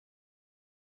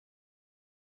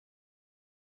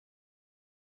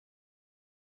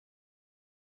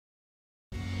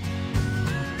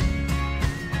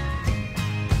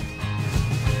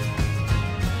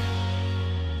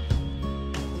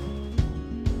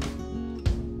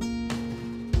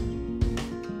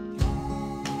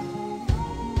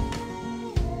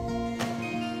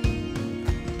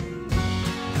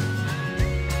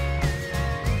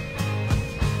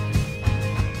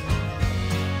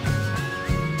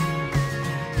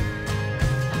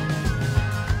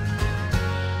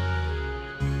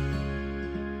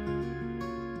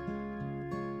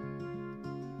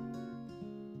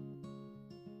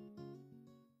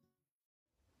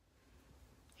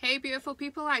Hey beautiful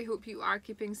people, I hope you are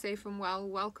keeping safe and well.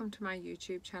 Welcome to my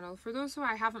YouTube channel. For those who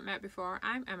I haven't met before,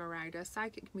 I'm Emma Ryder,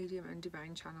 psychic medium and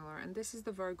divine channeler, and this is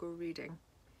the Virgo reading.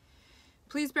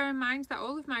 Please bear in mind that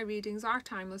all of my readings are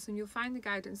timeless and you'll find the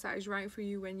guidance that is right for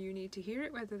you when you need to hear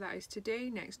it, whether that is today,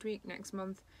 next week, next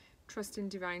month. Trust in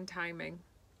divine timing.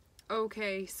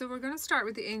 Okay, so we're going to start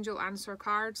with the angel answer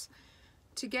cards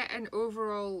to get an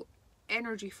overall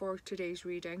energy for today's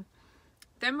reading.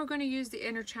 Then we're going to use the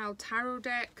Inner Child Tarot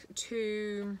deck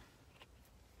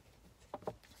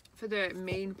for the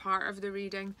main part of the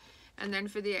reading. And then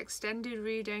for the extended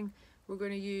reading, we're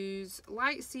going to use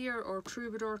Light Seer or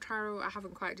Troubadour Tarot. I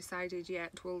haven't quite decided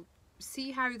yet. We'll see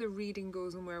how the reading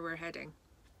goes and where we're heading.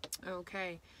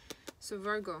 Okay, so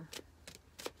Virgo,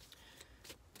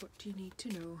 what do you need to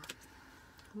know?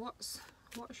 What's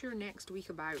your next week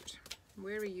about?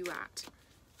 Where are you at?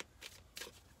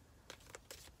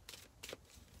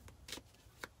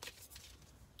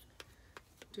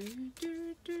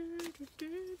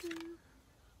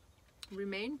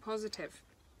 Remain positive.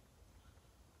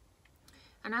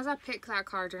 And as I picked that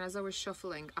card and as I was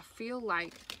shuffling, I feel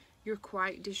like you're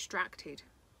quite distracted.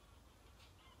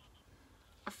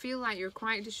 I feel like you're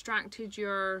quite distracted.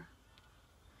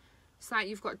 It's like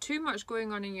you've got too much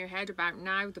going on in your head about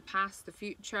now, the past, the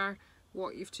future,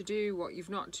 what you've to do, what you've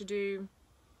not to do.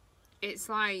 It's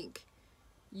like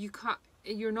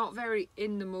you're not very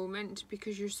in the moment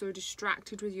because you're so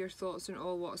distracted with your thoughts and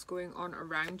all what's going on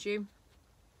around you.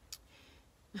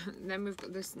 Then we've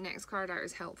got this next card out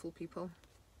as helpful people.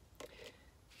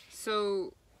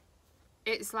 So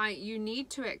it's like you need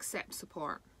to accept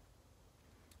support.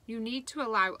 You need to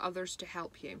allow others to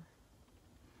help you,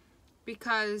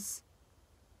 because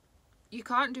you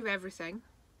can't do everything.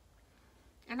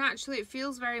 And actually it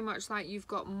feels very much like you've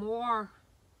got more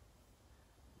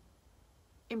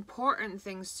important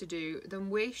things to do than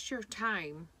waste your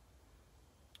time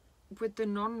with the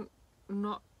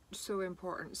not so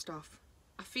important stuff.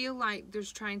 I feel like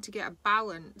there's trying to get a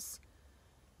balance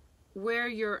where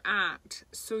you're at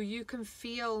so you can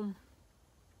feel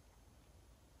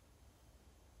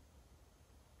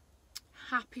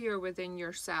happier within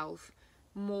yourself,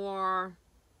 more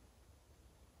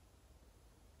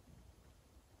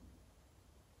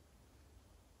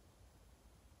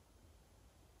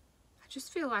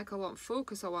just feel like I want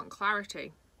focus, I want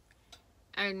clarity.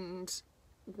 And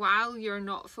while you're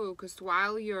not focused,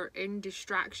 while you're in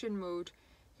distraction mode,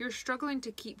 you're struggling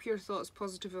to keep your thoughts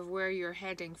positive of where you're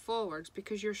heading forwards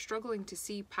because you're struggling to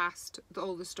see past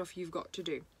all the stuff you've got to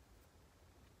do.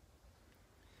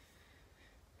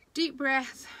 Deep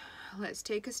breath. Let's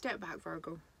take a step back,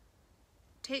 Virgo.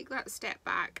 Take that step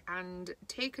back and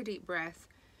take a deep breath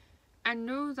and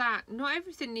know that not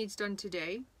everything needs done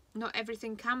today. Not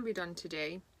everything can be done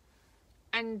today,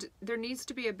 and there needs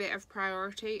to be a bit of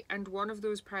priority, and one of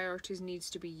those priorities needs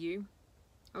to be you.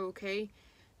 Okay,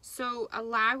 so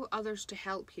allow others to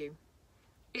help you.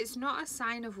 It's not a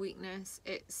sign of weakness,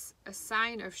 it's a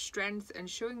sign of strength and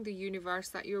showing the universe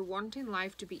that you're wanting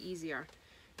life to be easier.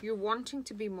 You're wanting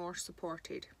to be more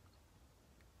supported.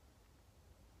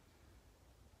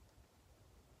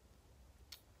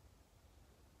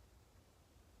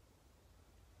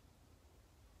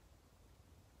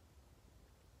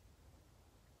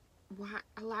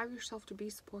 Allow yourself to be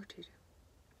supported.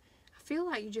 I feel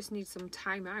like you just need some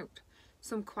time out,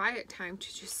 some quiet time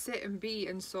to just sit and be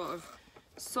and sort of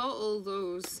sort all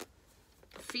those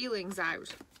feelings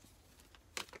out.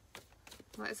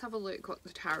 Let's have a look what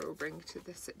the tarot brings to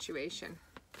this situation.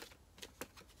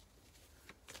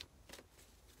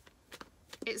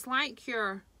 It's like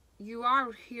you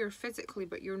are here physically,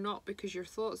 but you're not because your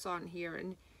thoughts aren't here,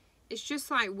 and it's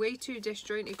just like way too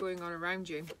disjointed going on around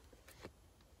you.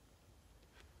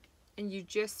 And you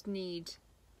just need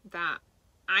that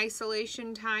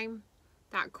isolation time,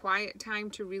 that quiet time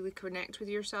to really connect with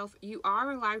yourself. You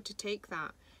are allowed to take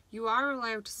that. You are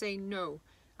allowed to say, no,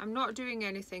 I'm not doing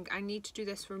anything. I need to do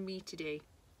this for me today.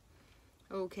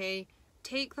 Okay,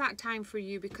 take that time for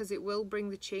you because it will bring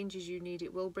the changes you need.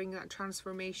 It will bring that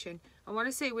transformation. I want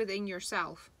to say within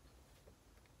yourself.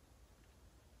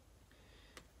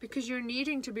 Because you're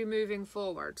needing to be moving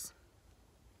forwards.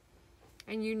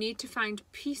 And you need to find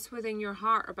peace within your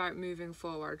heart about moving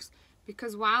forwards.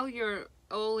 Because while you're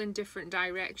all in different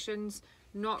directions,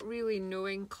 not really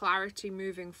knowing clarity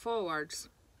moving forwards,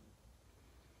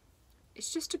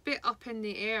 it's just a bit up in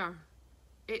the air.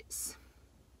 It's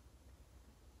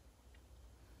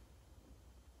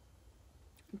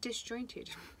disjointed.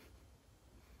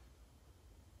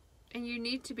 And you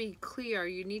need to be clear.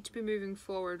 You need to be moving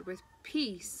forward with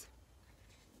peace.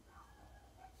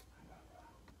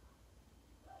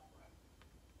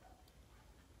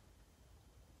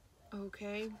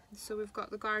 Okay, so we've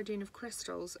got the Guardian of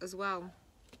Crystals as well.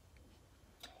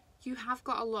 You have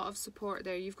got a lot of support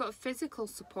there. You've got physical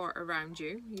support around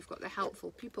you. You've got the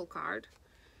Helpful People card.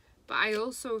 But I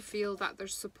also feel that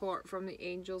there's support from the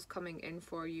angels coming in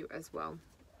for you as well.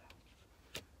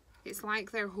 It's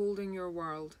like they're holding your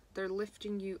world. They're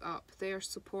lifting you up. They are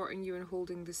supporting you and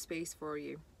holding the space for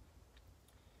you.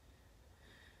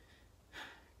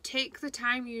 Take the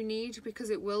time you need, because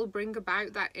it will bring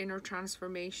about that inner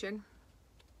transformation.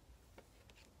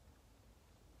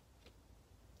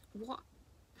 What?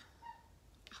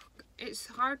 It's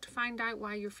hard to find out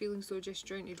why you're feeling so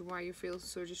disjointed, why you feel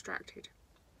so distracted.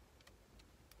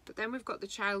 But then we've got the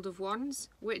Child of Wands,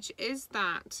 which is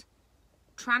that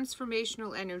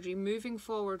transformational energy moving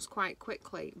forwards quite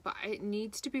quickly, but it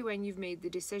needs to be when you've made the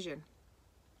decision.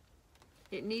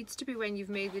 It needs to be when you've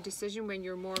made the decision, when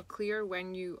you're more clear,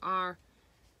 when you are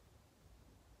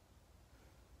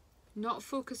not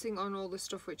focusing on all the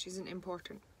stuff which isn't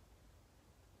important.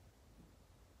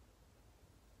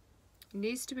 It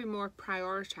needs to be more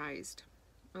prioritized,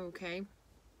 okay?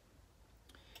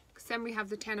 Because then we have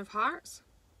the Ten of Hearts.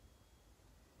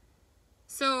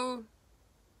 So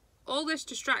all this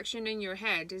distraction in your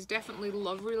head is definitely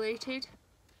love related.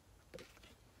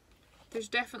 There's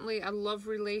definitely a love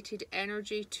related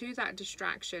energy to that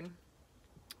distraction.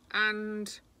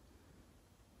 And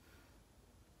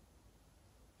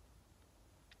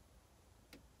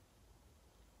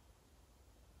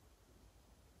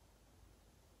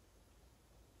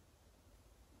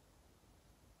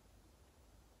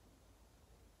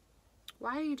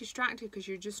why are you distracted? Because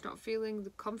you're just not feeling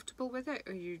comfortable with it,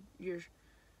 or you're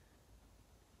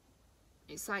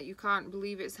it's like you can't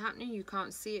believe it's happening, you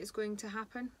can't see it's going to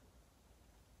happen.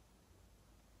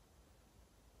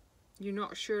 You're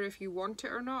not sure if you want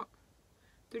it or not.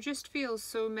 There just feels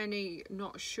so many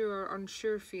not sure,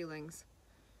 unsure feelings.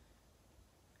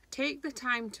 Take the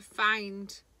time to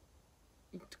find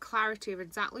clarity of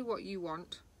exactly what you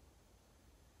want,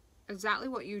 exactly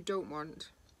what you don't want.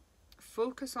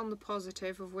 Focus on the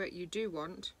positive of what you do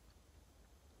want,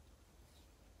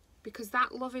 because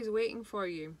that love is waiting for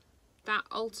you. That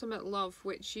ultimate love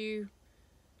which you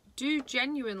do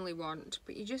genuinely want,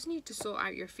 but you just need to sort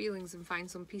out your feelings and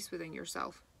find some peace within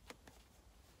yourself.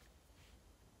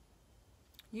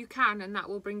 You can, and that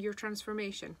will bring your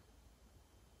transformation.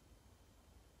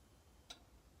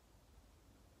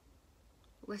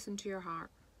 Listen to your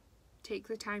heart. Take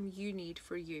the time you need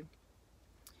for you.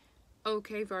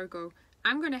 Okay, Virgo,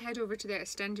 I'm going to head over to the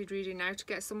extended reading now to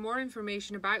get some more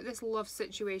information about this love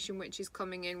situation which is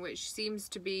coming in, which seems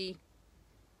to be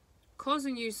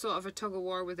causing you sort of a tug of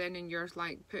war within, and you're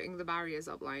like putting the barriers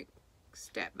up, like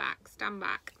step back, stand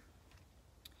back.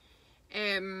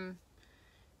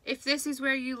 If this is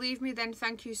where you leave me, then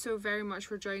thank you so very much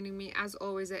for joining me. As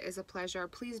always, it is a pleasure.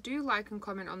 Please do like and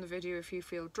comment on the video if you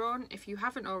feel drawn. If you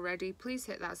haven't already, please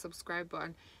hit that subscribe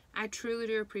button. I truly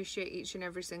do appreciate each and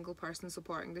every single person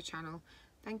supporting the channel.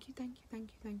 Thank you, thank you, thank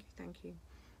you, thank you, thank you.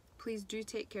 Please do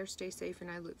take care, stay safe,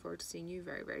 and I look forward to seeing you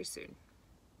very, very soon.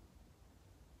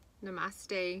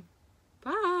 Namaste.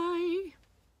 Bye.